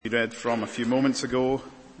read from a few moments ago,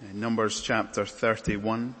 in Numbers chapter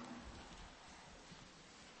 31.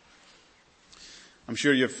 I'm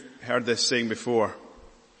sure you've heard this saying before.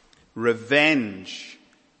 Revenge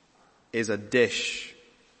is a dish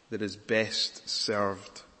that is best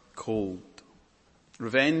served cold.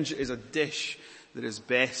 Revenge is a dish that is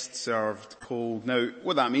best served cold. Now,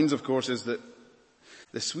 what that means, of course, is that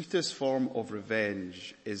the sweetest form of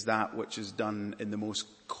revenge is that which is done in the most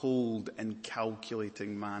cold and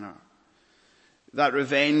calculating manner. That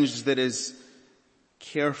revenge that is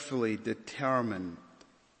carefully determined.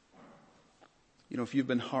 You know, if you've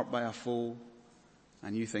been hurt by a foe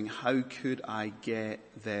and you think, how could I get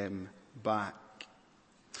them back?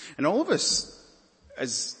 And all of us,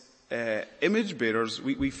 as image bearers,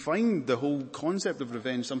 we find the whole concept of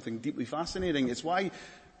revenge something deeply fascinating. It's why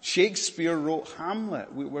Shakespeare wrote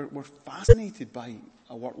Hamlet. We're fascinated by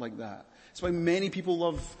a work like that. It's why many people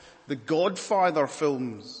love the Godfather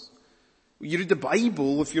films. You read the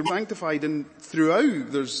Bible, if you're sanctified, and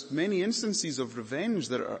throughout there's many instances of revenge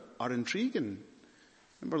that are intriguing.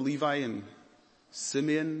 Remember Levi and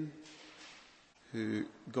Simeon, who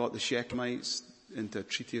got the Shechemites into a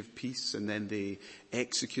treaty of peace, and then they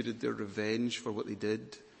executed their revenge for what they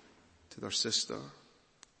did to their sister.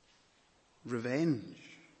 Revenge.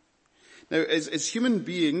 Now, as human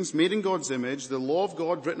beings made in God's image, the law of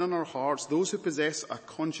God written on our hearts, those who possess a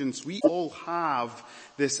conscience, we all have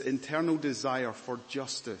this internal desire for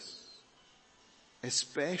justice,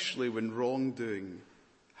 especially when wrongdoing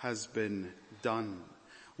has been done.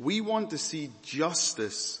 We want to see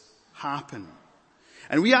justice happen.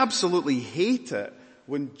 And we absolutely hate it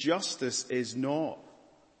when justice is not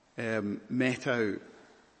met out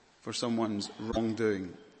for someone's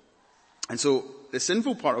wrongdoing. And so the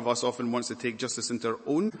sinful part of us often wants to take justice into our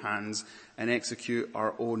own hands and execute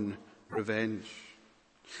our own revenge.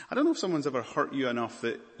 I don't know if someone's ever hurt you enough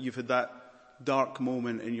that you've had that dark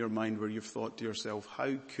moment in your mind where you've thought to yourself,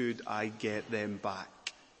 how could I get them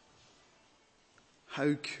back?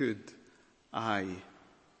 How could I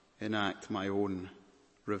enact my own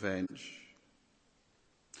revenge?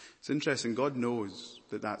 It's interesting. God knows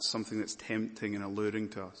that that's something that's tempting and alluring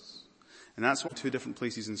to us. And that's why 2 different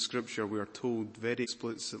places in Scripture we are told very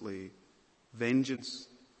explicitly, vengeance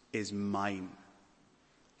is mine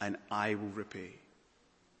and I will repay.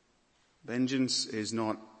 Vengeance is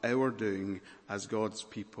not our doing as God's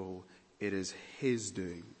people, it is His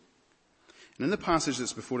doing. And in the passage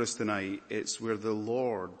that's before us tonight, it's where the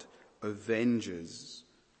Lord avenges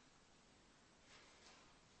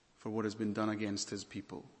for what has been done against His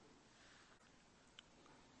people,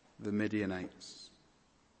 the Midianites.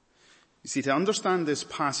 You see, to understand this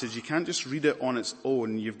passage, you can't just read it on its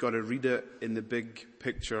own. You've got to read it in the big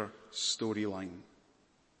picture storyline.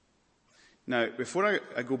 Now, before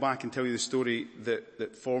I go back and tell you the story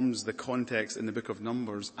that forms the context in the book of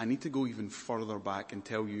Numbers, I need to go even further back and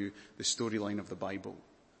tell you the storyline of the Bible.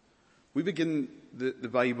 We begin the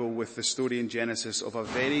Bible with the story in Genesis of a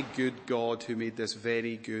very good God who made this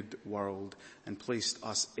very good world and placed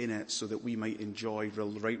us in it so that we might enjoy the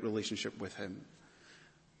right relationship with Him.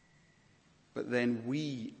 But then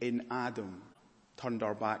we, in Adam, turned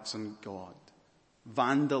our backs on God,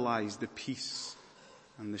 vandalized the peace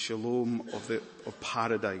and the shalom of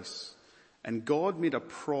paradise. And God made a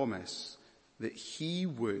promise that He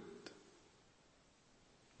would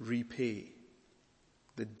repay.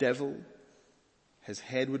 The devil, his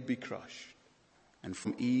head would be crushed, and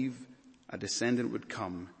from Eve a descendant would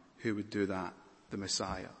come who would do that, the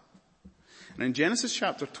Messiah. And in Genesis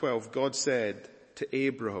chapter 12, God said to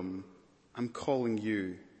Abraham, I'm calling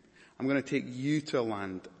you. I'm going to take you to a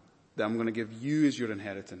land that I'm going to give you as your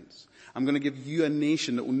inheritance. I'm going to give you a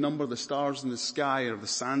nation that will number the stars in the sky or the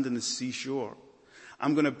sand in the seashore.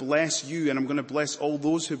 I'm going to bless you, and I'm going to bless all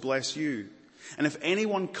those who bless you. And if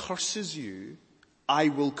anyone curses you, I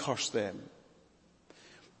will curse them.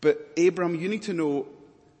 But Abraham, you need to know,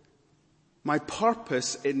 my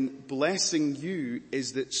purpose in blessing you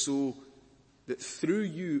is that so that through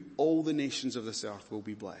you all the nations of this earth will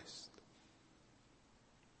be blessed.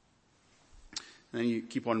 And then you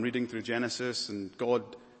keep on reading through Genesis, and God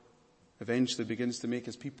eventually begins to make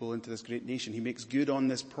His people into this great nation. He makes good on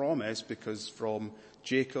this promise because from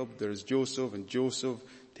Jacob there's Joseph, and Joseph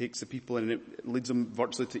takes the people and it leads them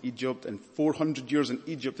virtually to Egypt. And 400 years in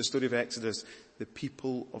Egypt, the story of Exodus, the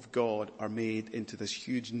people of God are made into this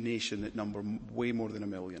huge nation that number way more than 1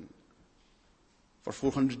 million. For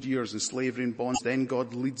 400 years in slavery and bonds, then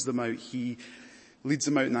God leads them out. He leads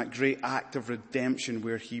them out in that great act of redemption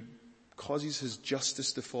where He causes His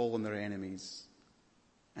justice to fall on their enemies,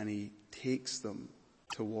 and He takes them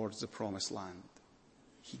towards the promised land.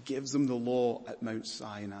 He gives them the law at Mount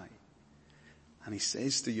Sinai. And he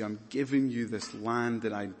says to you, I'm giving you this land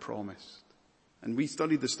that I promised. And we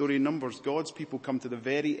studied the story in Numbers. God's people come to the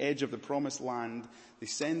very edge of the promised land. They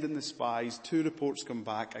send in the spies. 2 reports come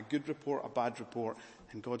back, a good report, a bad report.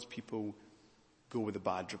 And God's people go with the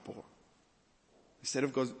bad report. Instead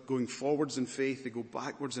of going forwards in faith, they go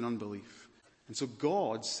backwards in unbelief. And so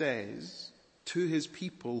God says to his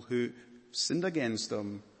people who sinned against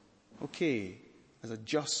him, okay, as a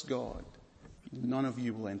just God, none of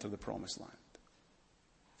you will enter the promised land.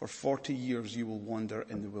 For 40 years you will wander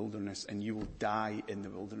in the wilderness and you will die in the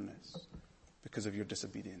wilderness because of your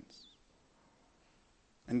disobedience.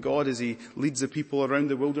 And God, as he leads the people around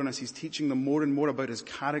the wilderness, he's teaching them more and more about his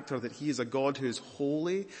character, that he is a God who is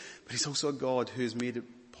holy, but he's also a God who has made it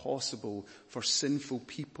possible for sinful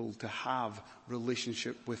people to have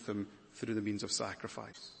relationship with him through the means of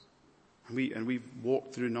sacrifice. And we've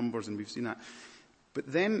walked through Numbers and we've seen that.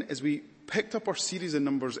 But then as we picked up our series in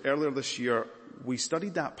Numbers earlier this year, we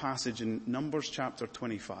studied that passage in Numbers chapter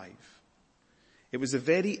 25. It was the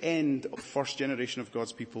very end of the first generation of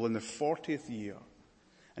God's people in the 40th year.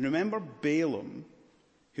 And remember Balaam,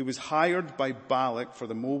 who was hired by Balak for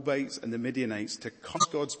the Moabites and the Midianites to curse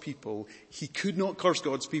God's people. He could not curse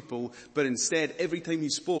God's people, but instead, every time he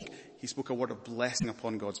spoke a word of blessing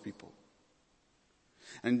upon God's people.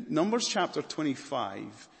 And Numbers chapter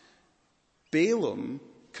 25, Balaam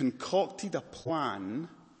concocted a plan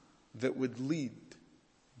that would lead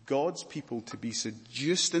God's people to be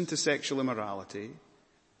seduced into sexual immorality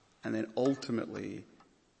and then ultimately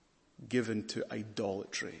given to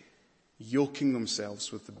idolatry, yoking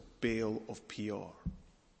themselves with the Baal of Peor.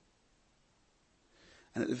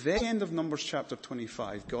 And at the very end of Numbers chapter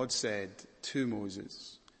 25, God said to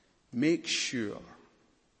Moses, make sure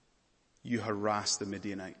you harass the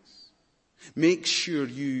Midianites. Make sure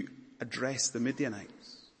you address the Midianites.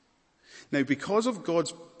 Now, because of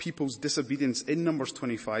God's people's disobedience in Numbers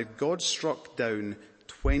 25, God struck down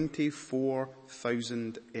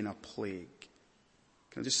 24,000 in a plague.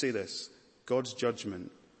 Can I just say this? God's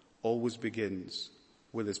judgment always begins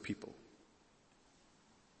with his people.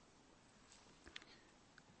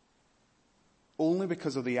 Only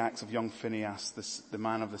because of the acts of young Phinehas, the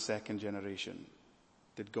man of the second generation,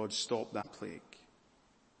 did God stop that plague.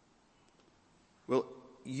 Well,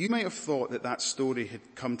 you might have thought that story had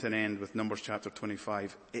come to an end with Numbers chapter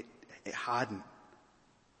 25. It hadn't.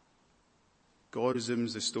 God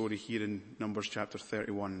resumes the story here in Numbers chapter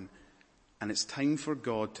 31. And it's time for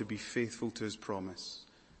God to be faithful to his promise.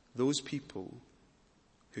 Those people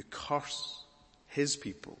who curse his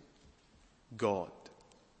people, God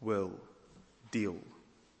will deal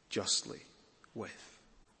justly with.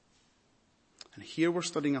 And here we're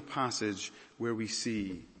studying a passage where we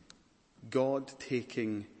see God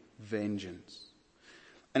taking vengeance.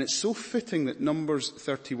 And it's so fitting that Numbers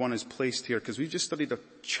 31 is placed here, because we've just studied a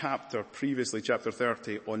chapter previously, chapter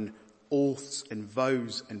 30, on oaths and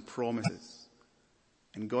vows and promises.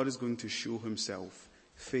 And God is going to show himself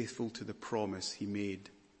faithful to the promise he made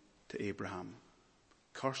to Abraham.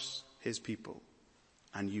 Curse his people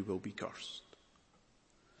and you will be cursed.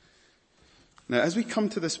 Now, as we come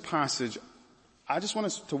to this passage, I just want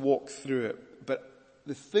us to walk through it. But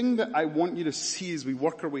the thing that I want you to see as we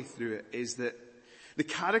work our way through it is that the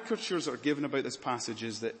caricatures that are given about this passage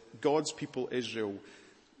is that God's people, Israel,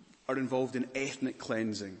 are involved in ethnic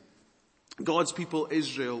cleansing. God's people,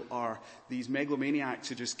 Israel, are these megalomaniacs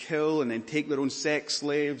who just kill and then take their own sex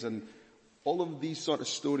slaves, and all of these sort of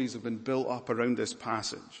stories have been built up around this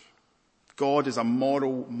passage. God is a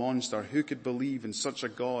moral monster. Who could believe in such a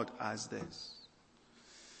God as this?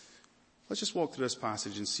 Let's just walk through this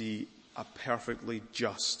passage and see a perfectly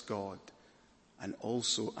just God and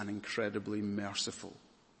also an incredibly merciful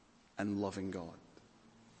and loving God.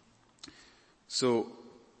 So,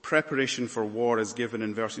 preparation for war is given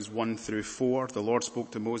in verses 1 through 4. The Lord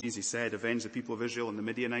spoke to Moses. He said, avenge the people of Israel and the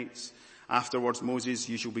Midianites. Afterwards, Moses,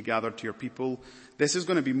 you shall be gathered to your people. This is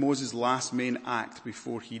going to be Moses' last main act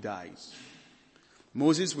before he dies.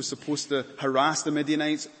 Moses was supposed to harass the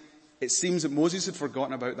Midianites. It seems that Moses had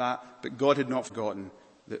forgotten about that, but God had not forgotten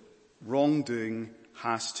that wrongdoing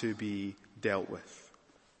has to be dealt with.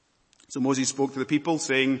 So Moses spoke to the people,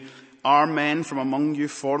 saying, arm men from among you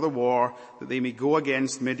for the war, that they may go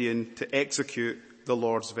against Midian to execute the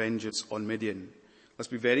Lord's vengeance on Midian. Let's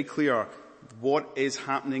be very clear. What is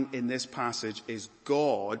happening in this passage is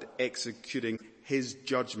God executing his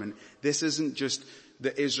judgment. This isn't just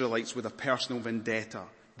the Israelites with a personal vendetta.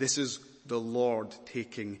 This is the Lord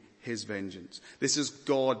taking his vengeance. This is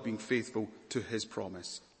God being faithful to his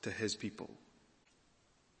promise, to his people.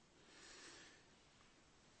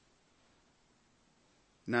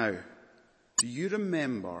 Now, do you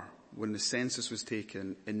remember when the census was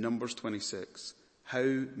taken in Numbers 26,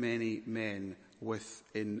 how many men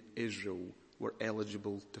within Israel were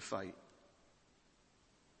eligible to fight?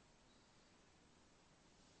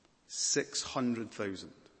 600,000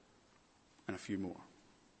 and a few more.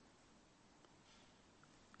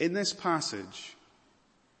 In this passage,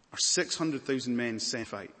 are 600,000 men sent to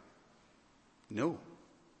fight? No.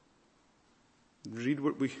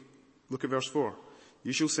 Look at verse 4.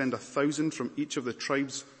 You shall send 1,000 from each of the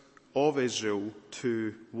tribes of Israel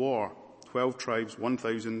to war. 12 tribes,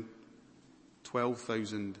 1,000,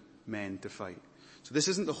 12,000 men to fight. So this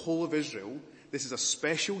isn't the whole of Israel. This is a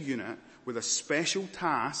special unit with a special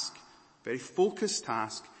task, very focused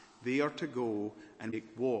task. They are to go and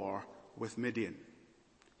make war with Midian.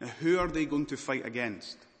 Now, who are they going to fight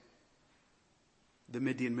against? The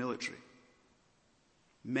Midian military.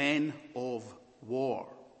 Men of war.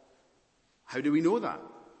 How do we know that?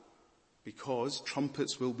 Because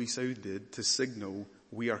trumpets will be sounded to signal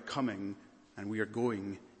we are coming and we are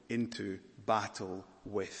going into battle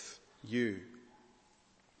with you.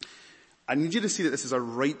 I need you to see that this is a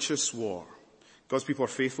righteous war. God's people are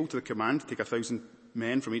faithful to the command to take 1,000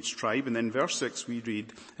 men from each tribe. And then verse 6 we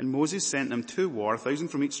read, and Moses sent them to war, 1,000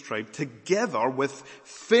 from each tribe, together with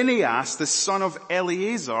Phinehas, the son of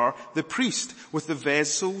Eleazar, the priest, with the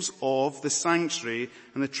vessels of the sanctuary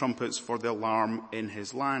and the trumpets for the alarm in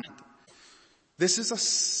his land. This is a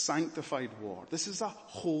sanctified war. This is a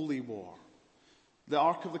holy war. The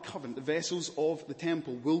Ark of the Covenant, the vessels of the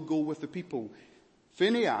temple will go with the people.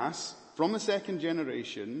 Phinehas, from the second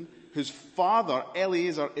generation, whose father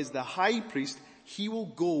Eleazar is the high priest, he will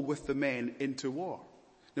go with the men into war.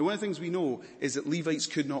 Now, one of the things we know is that Levites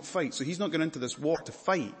could not fight, so he's not going into this war to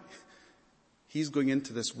fight. He's going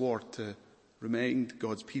into this war to remind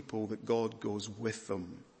God's people that God goes with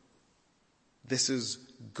them. This is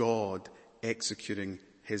God executing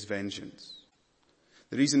his vengeance.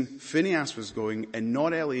 The reason Phinehas was going and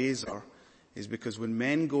not Eleazar is because when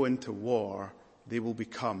men go into war, they will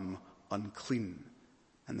become unclean.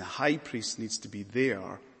 And the high priest needs to be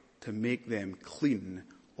there to make them clean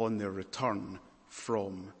on their return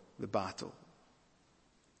from the battle.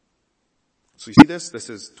 So you see this?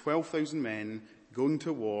 This is 12,000 men going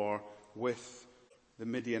to war with the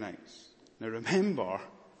Midianites. Now remember,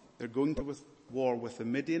 they're going to war with the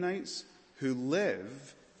Midianites who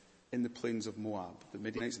live in the plains of Moab. The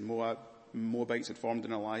Midianites and Moabites had formed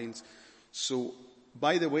an alliance. So,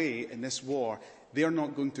 by the way, in this war, they are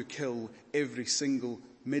not going to kill every single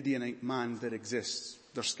Midianite man that exists.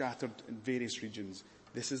 They're scattered in various regions.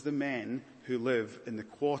 This is the men who live in the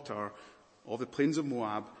quarter of the plains of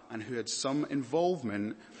Moab and who had some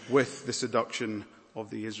involvement with the seduction of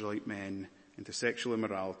the Israelite men into sexual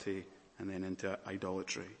immorality and then into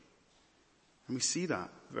idolatry. And we see that.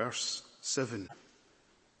 Verse 7.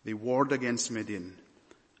 They warred against Midian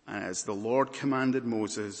as the Lord commanded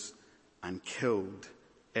Moses and killed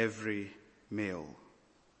every male,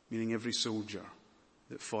 meaning every soldier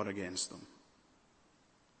that fought against them.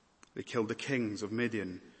 They killed the kings of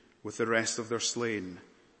Midian with the rest of their slain,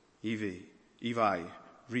 Evi,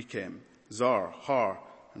 Rechem, Zar, Har,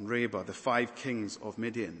 and Reba, the 5 kings of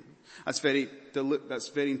Midian. That's very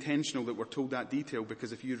intentional that we're told that detail,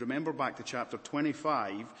 because if you remember back to chapter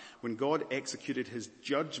 25, when God executed his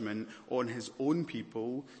judgment on his own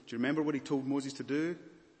people, do you remember what he told Moses to do?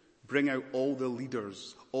 Bring out all the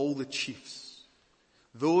leaders, all the chiefs.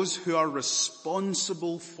 Those who are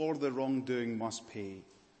responsible for the wrongdoing must pay.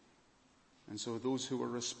 And so those who were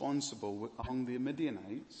responsible among the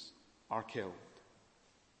Midianites are killed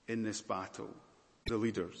in this battle, the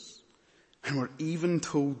leaders. And we're even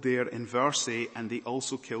told there in verse 8, and they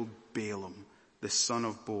also killed Balaam, the son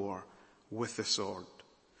of Beor, with the sword.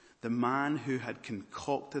 The man who had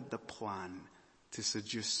concocted the plan to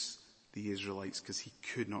seduce the Israelites because he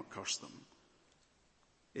could not curse them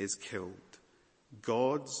is killed.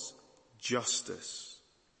 God's justice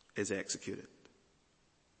is executed.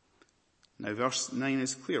 Now verse 9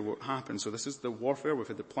 is clear what happened. So this is the warfare. We've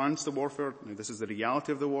had the plans to warfare. Now this is the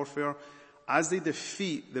reality of the warfare. As they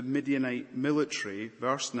defeat the Midianite military,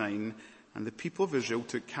 verse 9, and the people of Israel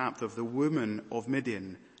took captive the women of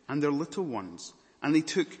Midian and their little ones. And they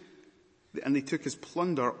took as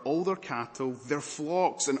plunder all their cattle, their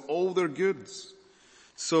flocks, and all their goods.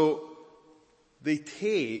 So they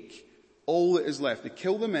take all that is left. They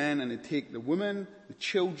kill the men and they take the women, the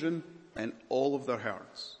children, and all of their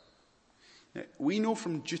herds. Now, we know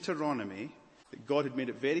from Deuteronomy that God had made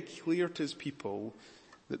it very clear to his people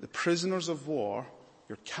that the prisoners of war,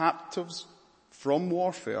 your captives from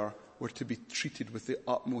warfare, were to be treated with the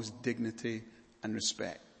utmost dignity and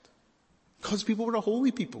respect. God's people were a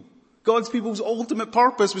holy people. God's people's ultimate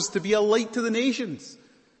purpose was to be a light to the nations,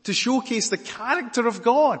 to showcase the character of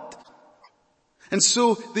God. And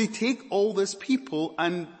so they take all this people,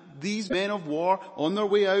 and these men of war, on their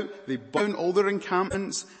way out, they burn all their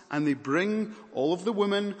encampments, and they bring all of the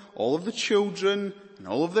women, all of the children, and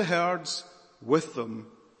all of the herds with them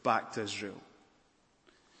back to Israel.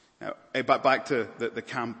 Now, back to the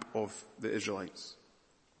camp of the Israelites.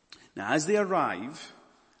 Now, as they arrive,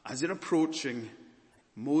 as they're approaching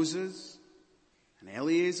Moses and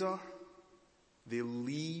Eleazar, they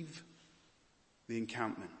leave the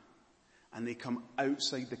encampment and they come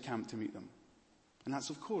outside the camp to meet them. And that's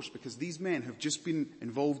of course because these men have just been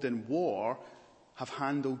involved in war, have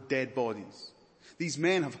handled dead bodies. These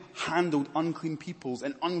men have handled unclean peoples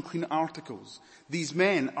and unclean articles. These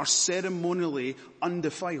men are ceremonially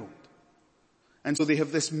undefiled. And so they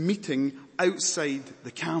have this meeting outside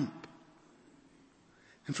the camp.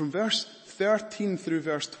 And from verse 13 through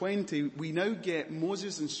verse 20, we now get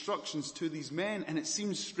Moses' instructions to these men, and it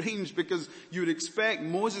seems strange because you would expect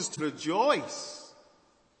Moses to rejoice.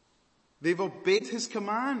 They've obeyed his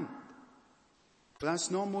command. But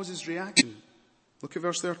that's not Moses' reaction. Look at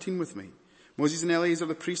verse 13 with me. Moses and Eleazar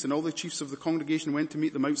the priest and all the chiefs of the congregation went to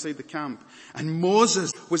meet them outside the camp. And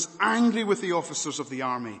Moses was angry with the officers of the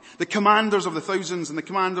army, the commanders of the thousands and the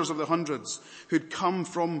commanders of the hundreds who'd come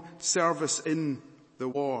from service in the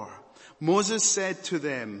war. Moses said to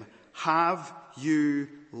them, "Have you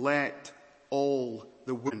let all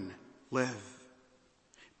the women live?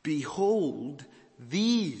 Behold,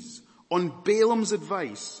 these, on Balaam's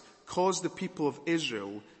advice, caused the people of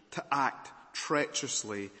Israel to act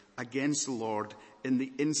treacherously against the Lord in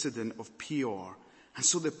the incident of Peor. And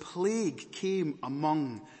so the plague came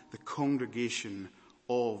among the congregation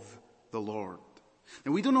of the Lord."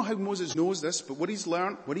 Now we don't know how Moses knows this, but what he's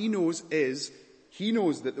learned, what he knows is, he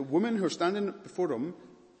knows that the women who are standing before him,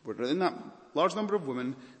 within that large number of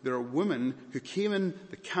women, there are women who came in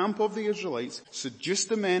the camp of the Israelites, seduced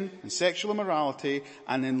the men in sexual immorality,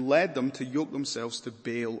 and then led them to yoke themselves to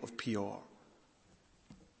Baal of Peor.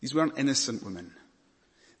 These weren't innocent women.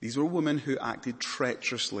 These were women who acted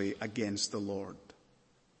treacherously against the Lord.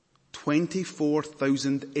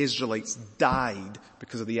 24,000 Israelites died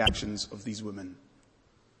because of the actions of these women.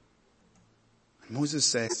 And Moses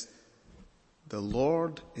says, the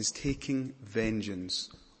Lord is taking vengeance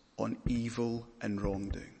on evil and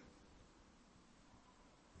wrongdoing.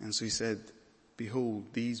 And so he said,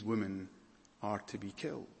 behold, these women are to be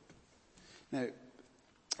killed. Now,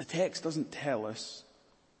 the text doesn't tell us,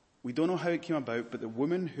 we don't know how it came about, but the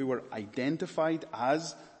women who were identified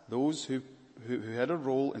as those who had a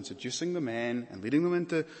role in seducing the men and leading them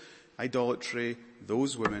into idolatry,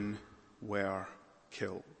 those women were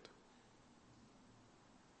killed.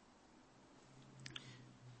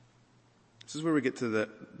 This is where we get to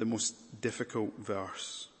the most difficult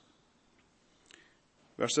verse.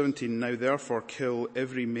 Verse 17, now therefore kill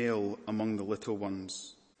every male among the little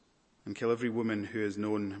ones, and kill every woman who has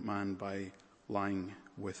known man by lying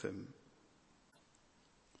with him.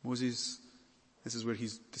 Moses, this is where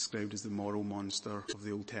he's described as the moral monster of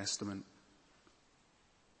the Old Testament.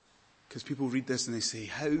 Because people read this and they say,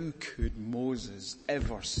 how could Moses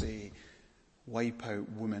ever say, wipe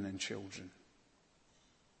out women and children?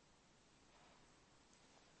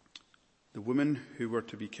 The women who were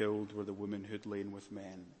to be killed were the women who had lain with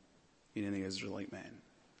men, meaning the Israelite men.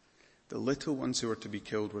 The little ones who were to be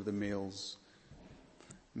killed were the males.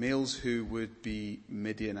 Males who would be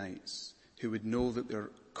Midianites, who would know that their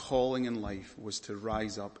calling in life was to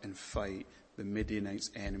rise up and fight the Midianites'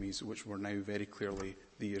 enemies, which were now very clearly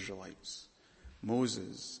the Israelites.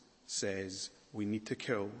 Moses says we need to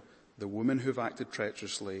kill the women who've acted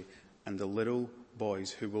treacherously and the little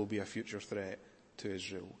boys who will be a future threat to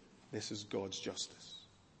Israel. This is God's justice.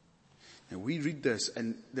 Now we read this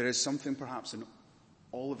and there is something perhaps in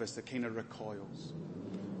all of us that kind of recoils.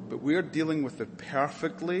 But we're dealing with the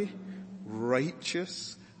perfectly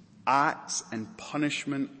righteous acts and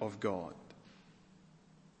punishment of God.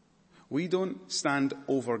 We don't stand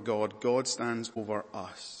over God. God stands over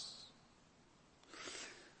us.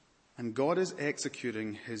 And God is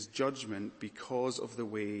executing his judgment because of the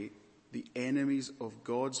way the enemies of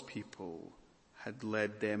God's people had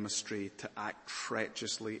led them astray to act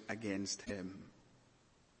treacherously against him.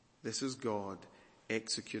 This is God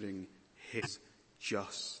executing his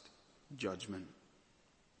just judgment.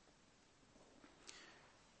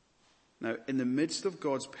 Now, in the midst of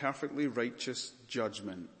God's perfectly righteous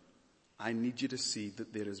judgment, I need you to see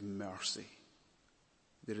that there is mercy,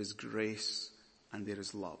 there is grace, and there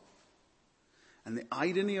is love. And the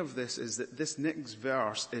irony of this is that this next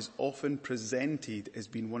verse is often presented as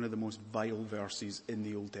being one of the most vile verses in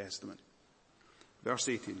the Old Testament. Verse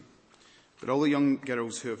 18. But all the young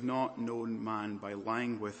girls who have not known man by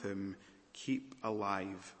lying with him, keep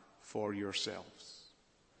alive for yourselves.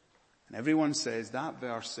 And everyone says, that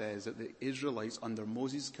verse says that the Israelites under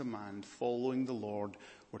Moses' command following the Lord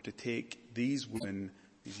were to take these women,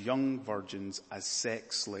 these young virgins, as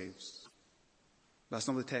sex slaves. That's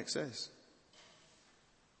not what the text says.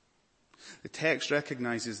 The text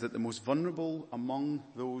recognizes that the most vulnerable among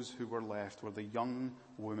those who were left were the young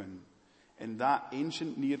women. In that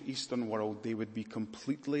ancient Near Eastern world, they would be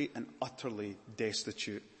completely and utterly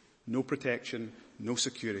destitute. No protection, no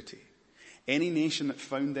security. Any nation that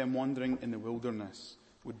found them wandering in the wilderness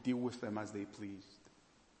would deal with them as they pleased.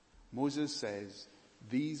 Moses says,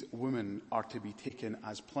 these women are to be taken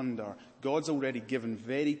as plunder. God's already given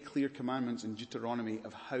very clear commandments in Deuteronomy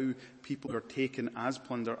of how people who are taken as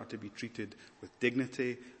plunder are to be treated with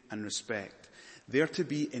dignity and respect. They're to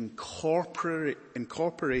be incorporated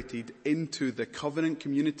into the covenant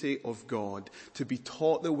community of God, to be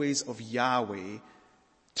taught the ways of Yahweh,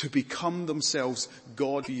 to become themselves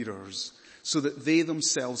God-fearers, so that they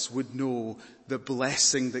themselves would know the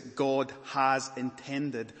blessing that God has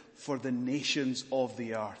intended for the nations of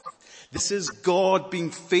the earth. This is God being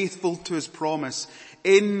faithful to his promise.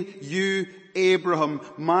 In you, Abraham,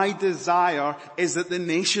 my desire is that the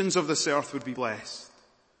nations of this earth would be blessed.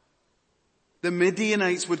 The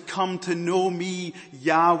Midianites would come to know me,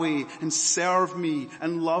 Yahweh, and serve me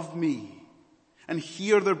and love me. And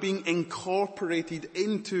here they're being incorporated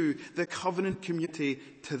into the covenant community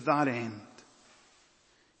to that end.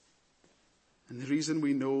 And the reason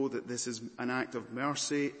we know that this is an act of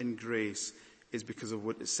mercy and grace is because of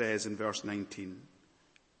what it says in verse 19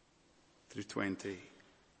 through 20.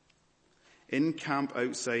 In camp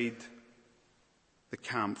outside the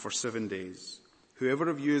camp for 7 days, whoever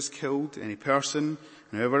of you has killed any person,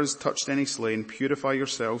 and whoever has touched any slain, purify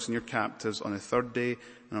yourselves and your captives on the 3rd day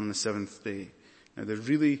and on the 7th day. Now the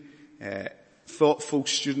really thoughtful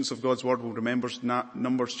students of God's word will remember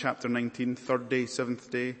Numbers chapter 19, 3rd day, 7th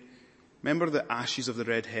day. Remember the ashes of the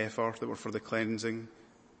red heifer that were for the cleansing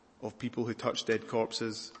of people who touched dead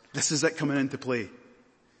corpses? This is it coming into play.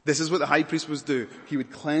 This is what the high priest would do. He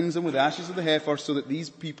would cleanse them with the ashes of the heifer so that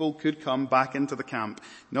these people could come back into the camp.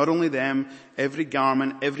 Not only them, every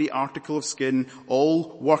garment, every article of skin,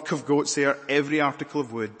 all work of goat's hair, every article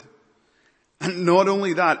of wood. And not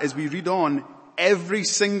only that, as we read on, every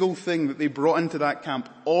single thing that they brought into that camp,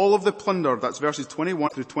 all of the plunder, that's verses 21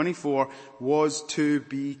 through 24, was to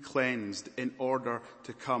be cleansed in order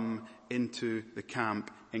to come into the camp,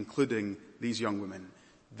 including these young women.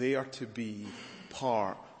 They are to be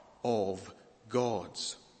part of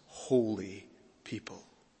God's holy people.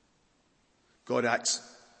 God acts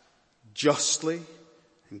justly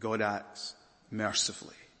and God acts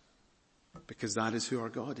mercifully, because that is who our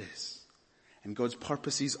God is. And God's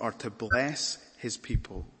purposes are to bless his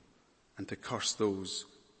people and to curse those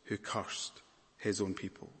who cursed his own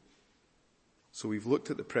people. So we've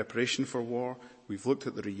looked at the preparation for war. We've looked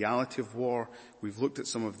at the reality of war. We've looked at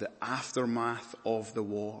some of the aftermath of the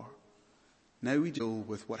war. Now we deal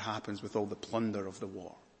with what happens with all the plunder of the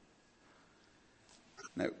war.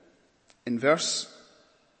 Now, in verse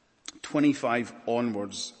 25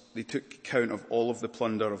 onwards, they took count of all of the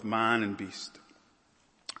plunder of man and beast.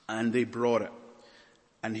 And they brought it.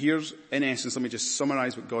 And here's, in essence, let me just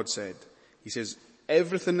summarize what God said. He says,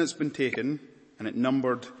 everything that's been taken, and it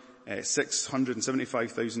numbered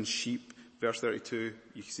 675,000 sheep, verse 32,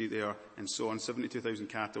 you can see it there, and so on, 72,000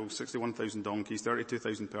 cattle, 61,000 donkeys,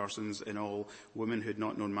 32,000 persons in all, women who had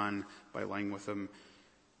not known man by lying with him.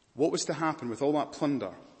 What was to happen with all that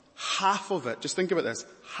plunder? Half of it, just think about this,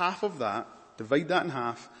 half of that, divide that in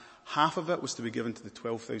half of it was to be given to the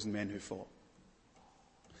 12,000 men who fought.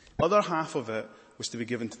 Other half of it was to be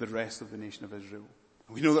given to the rest of the nation of Israel.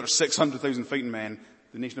 We know there are 600,000 fighting men.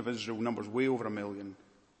 The nation of Israel numbers way over 1 million.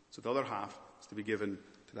 So the other half is to be given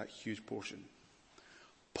to that huge portion.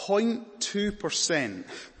 0.2%,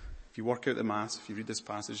 if you work out the maths, if you read this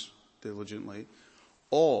passage diligently,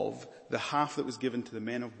 of the half that was given to the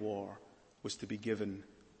men of war was to be given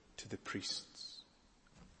to the priests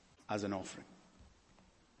as an offering.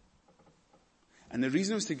 And the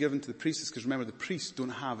reason it was to give to the priests is because, remember, the priests don't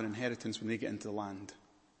have an inheritance when they get into the land.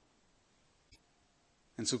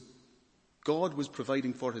 And so God was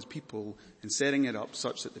providing for his people and setting it up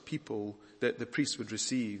such that the priests would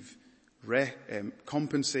receive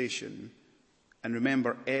compensation. And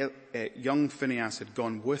remember, young Phinehas had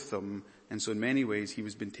gone with them, and so in many ways he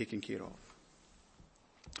was being taken care of.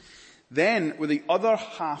 Then, with the other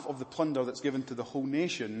half of the plunder that's given to the whole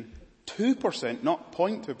nation, 2%, not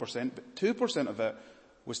 0.2%, but 2% of it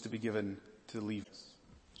was to be given to the Levites.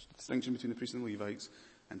 There's a distinction between the priests and the Levites.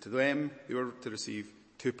 And to them, they were to receive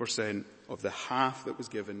 2% of the half that was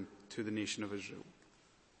given to the nation of Israel.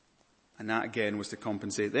 And that again was to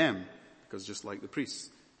compensate them, because just like the priests,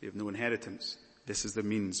 they have no inheritance. This is the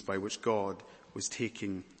means by which God was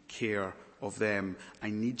taking care of them. I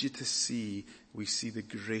need you to see, we see the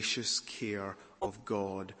gracious care of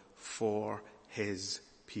God for his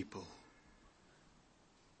people.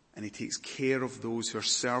 And he takes care of those who are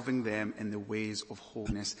serving them in the ways of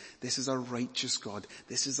holiness. This is a righteous God.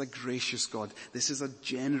 This is a gracious God. This is a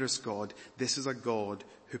generous God. This is a God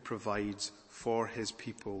who provides for his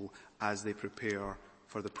people as they prepare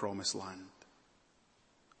for the promised land.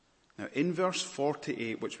 Now in verse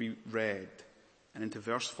 48, which we read, and into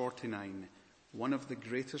verse 49, one of the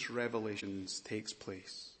greatest revelations takes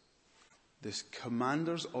place. The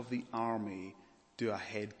commanders of the army do a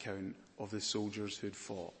head count of the soldiers who'd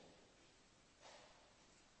fought.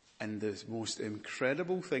 And the most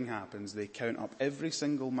incredible thing happens. They count up every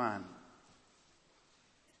single man.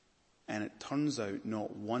 And it turns out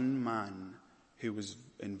not one man who was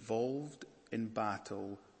involved in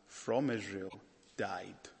battle from Israel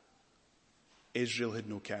died. Israel had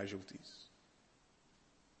no casualties.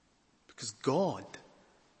 Because God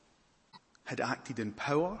had acted in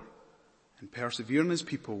power and persevering his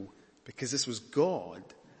people, because this was God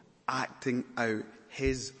acting out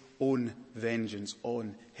his own vengeance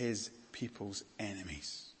on his people's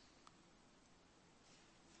enemies.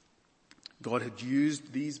 God had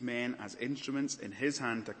used these men as instruments in his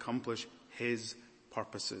hand to accomplish his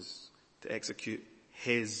purposes, to execute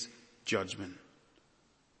his judgment.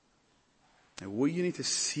 Now what you need to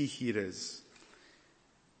see here is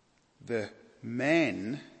the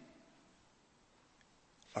men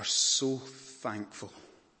are so thankful.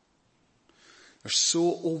 They're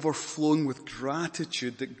so overflowing with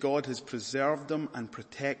gratitude that God has preserved them and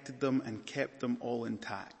protected them and kept them all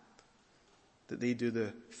intact, that they do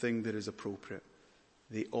the thing that is appropriate.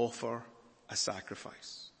 They offer a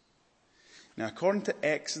sacrifice. Now, according to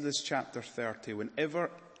Exodus chapter 30, whenever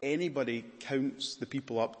anybody counts the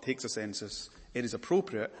people up, takes a census, it is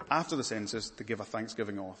appropriate after the census to give a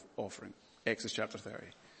thanksgiving offering. Exodus chapter 30.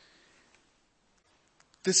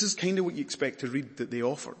 This is kind of what you expect to read that they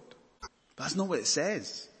offered. That's not what it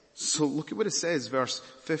says. So look at what it says, verse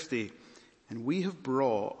 50. And we have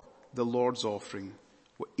brought the Lord's offering,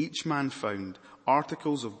 what each man found,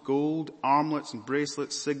 articles of gold, armlets and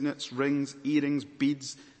bracelets, signets, rings, earrings,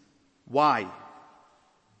 beads. Why?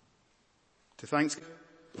 To thanksgiving,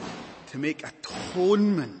 to make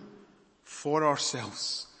atonement for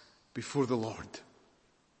ourselves before the Lord.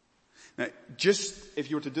 Now, just if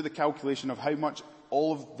you were to do the calculation of how much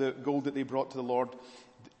all of the gold that they brought to the Lord,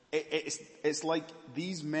 it's like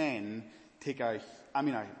these men take a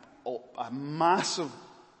massive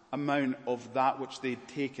amount of that which they'd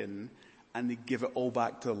taken and they give it all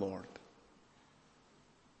back to the Lord.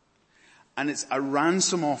 And it's a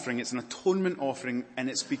ransom offering, it's an atonement offering, and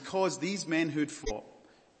it's because these men who'd fought,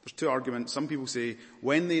 there's two arguments. Some people say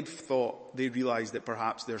when they'd fought, they realized that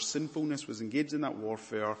perhaps their sinfulness was engaged in that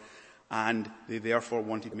warfare, and they therefore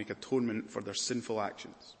wanted to make atonement for their sinful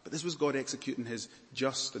actions. But this was God executing his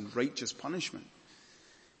just and righteous punishment.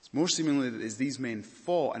 It's more seemingly that as these men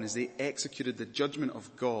fought and as they executed the judgment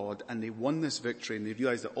of God and they won this victory and they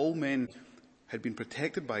realized that all men had been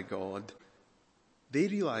protected by God, they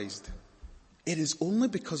realized it is only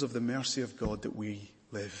because of the mercy of God that we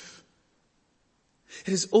live.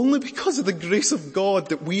 It is only because of the grace of God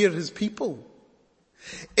that we are his people.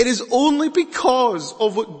 It is only because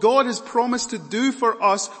of what God has promised to do for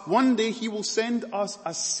us. One day he will send us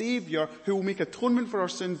a Savior who will make atonement for our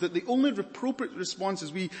sins, that the only appropriate response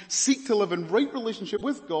as we seek to live in right relationship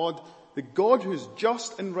with God, the God who is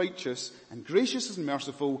just and righteous and gracious and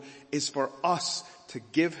merciful, is for us to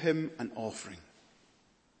give him an offering.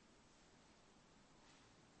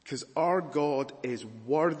 Because our God is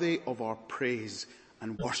worthy of our praise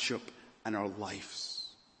and worship and our lives.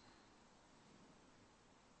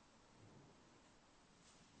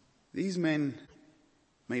 These men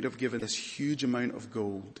might have given this huge amount of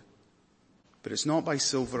gold, but it's not by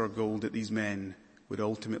silver or gold that these men would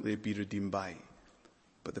ultimately be redeemed by,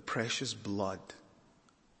 but the precious blood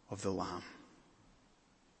of the Lamb.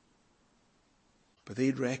 But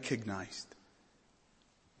they'd recognized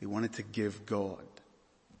they wanted to give God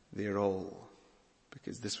their all,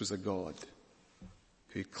 because this was a God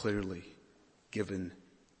who had clearly given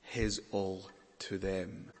his all to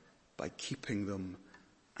them by keeping them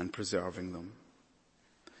and preserving them.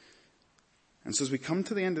 And so as we come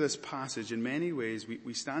to the end of this passage, in many ways,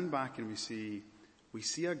 we stand back and we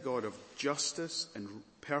see a God of justice and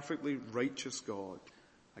perfectly righteous God,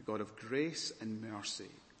 a God of grace and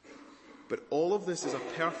mercy. But all of this is a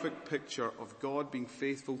perfect picture of God being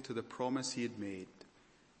faithful to the promise he had made.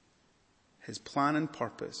 His plan and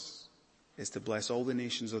purpose is to bless all the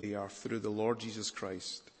nations of the earth through the Lord Jesus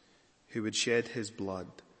Christ, who would shed his blood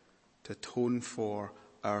to atone for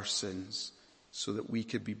our sins so that we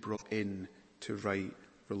could be brought in to right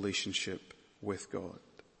relationship with God.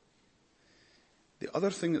 The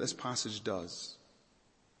other thing that this passage does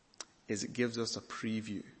is it gives us a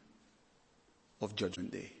preview of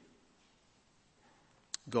Judgment Day.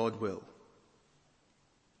 God will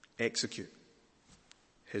execute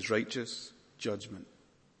his righteous judgment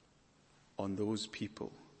on those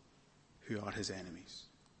people who are his enemies.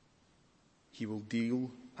 He will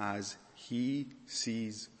deal as he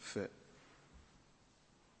sees fit.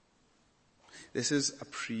 This is a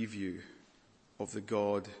preview of the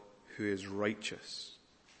God who is righteous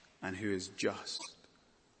and who is just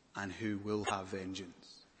and who will have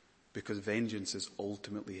vengeance, because vengeance is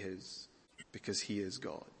ultimately his, because he is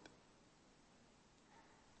God.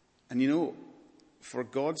 And you know, for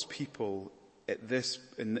God's people at this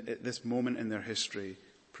moment in their history,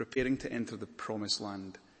 preparing to enter the promised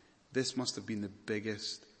land, this must have been the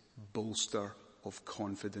biggest bolster of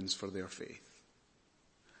confidence for their faith.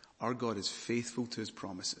 Our God is faithful to his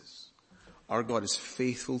promises. Our God is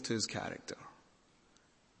faithful to his character.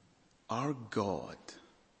 Our God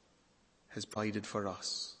has provided for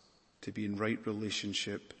us to be in right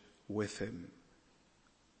relationship with him.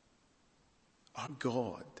 Our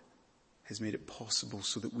God has made it possible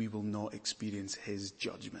so that we will not experience his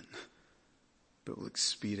judgment, but will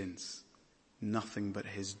experience nothing but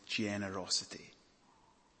his generosity.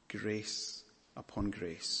 Grace upon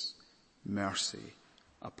grace, mercy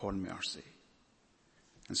upon mercy.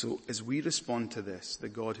 And so as we respond to this, the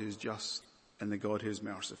God who is just and the God who is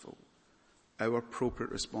merciful, our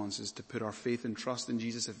appropriate response is to put our faith and trust in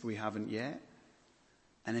Jesus if we haven't yet.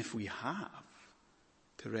 And if we have,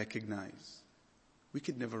 to recognize we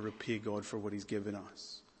could never repay God for what he's given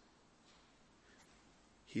us.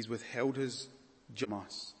 He's withheld his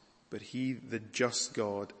justice, but he, the just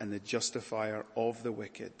God and the justifier of the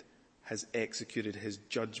wicked, has executed his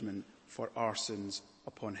judgment for our sins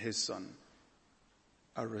upon his Son.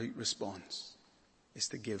 Our right response is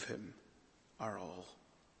to give him our all.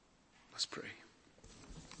 Let's pray.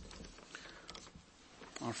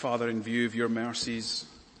 Our Father, in view of your mercies,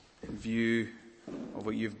 in view of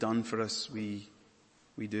what you've done for us, we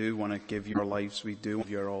do want to give you our lives. We do want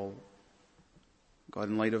your all. God,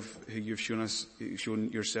 in light of who you've shown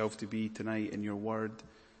yourself to be tonight in your word,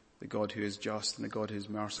 the God who is just and the God who is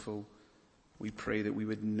merciful, we pray that we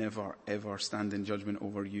would never ever stand in judgment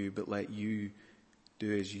over you, but let you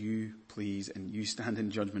do as you please, and you stand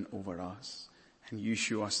in judgment over us, and you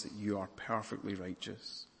show us that you are perfectly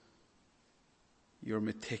righteous. You're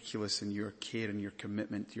meticulous in your care and your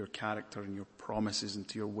commitment to your character and your promises and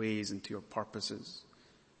to your ways and to your purposes.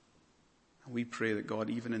 And we pray that, God,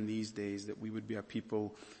 even in these days, that we would be a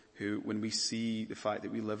people who, when we see the fact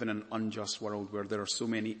that we live in an unjust world where there are so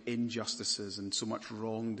many injustices and so much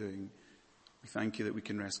wrongdoing, we thank you that we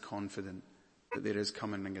can rest confident that there is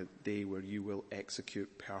coming a day where you will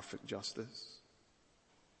execute perfect justice.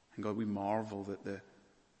 And God, we marvel at the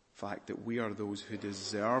fact that we are those who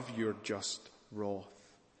deserve your just wrath.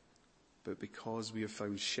 But because we have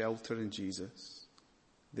found shelter in Jesus,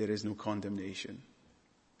 there is no condemnation.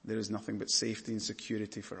 There is nothing but safety and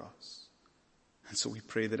security for us. And so we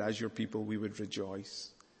pray that as your people we would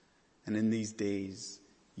rejoice. And in these days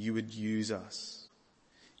you would use us.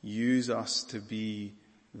 Use us to be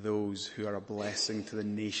those who are a blessing to the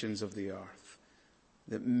nations of the earth.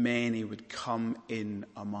 That many would come in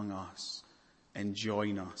among us and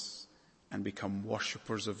join us and become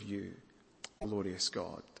worshippers of you, glorious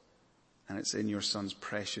God. And it's in your Son's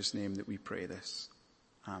precious name that we pray this.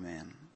 Amen.